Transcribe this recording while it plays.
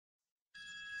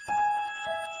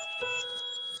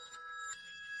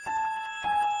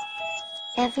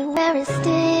Everywhere is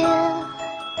still,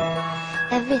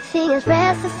 everything is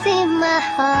restless in my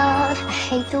heart. I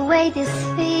hate the way this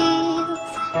feels.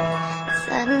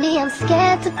 Suddenly I'm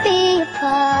scared to be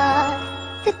apart.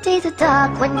 The days are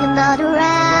dark when you're not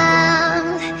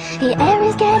around. The air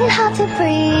is getting hard to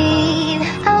breathe.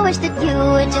 I wish that you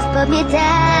would just put me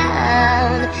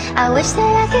down. I wish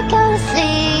that I could go to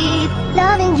sleep.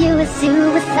 Loving you is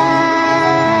suicide.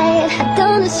 I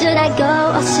don't know, should I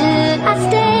go or should I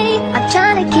stay? I'm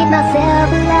trying to keep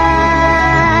myself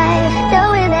alive,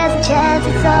 knowing there's a chance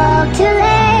it's all too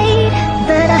late.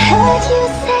 But I heard you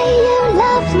say you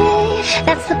loved me.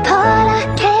 That's the part I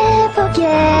can't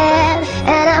forget.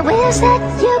 And I wish that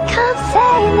you come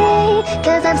save me,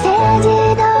 'cause I'm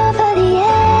standing over the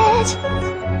edge.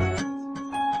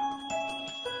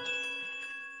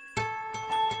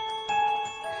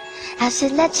 I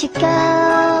should let you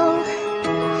go,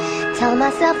 tell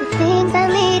myself the things I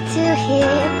need to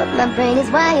hear, but my brain is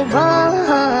wired wrong.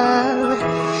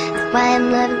 That's why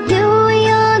I'm loving you when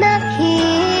you're not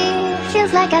here.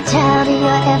 Feels like I drown in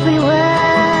your every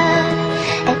word,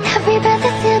 and every breath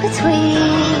that's in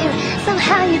between.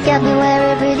 Somehow you got me where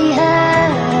it really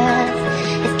hurts.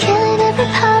 It's killing every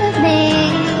part of me.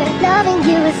 Loving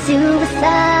you is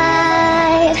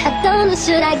suicide. I don't know,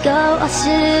 should I go or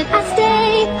should I stay?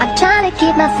 I'm trying to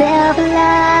keep myself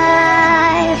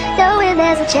alive, knowing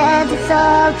there's a chance it's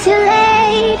all too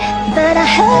late. But I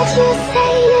heard you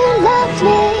say you loved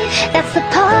me. That's the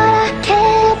part I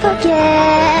can't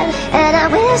forget. And I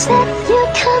wish that you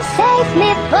come save me,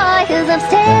 boy, 'cause I'm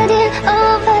standing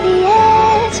over the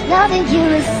edge. Loving you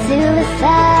is suicide,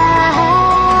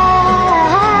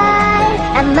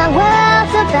 and my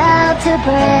world's about to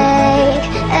break.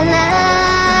 And I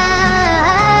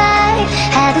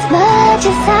had as much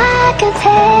as I could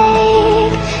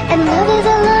take, and love is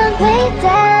a long way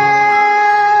down.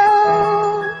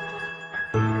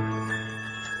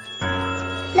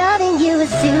 Loving you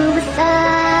is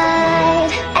suicide,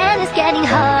 and it's getting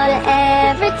harder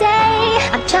every day.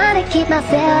 I'm trying to keep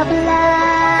myself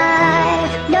alive,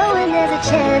 knowing there's a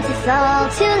chance it's all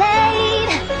too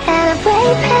late. And I'm way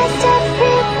past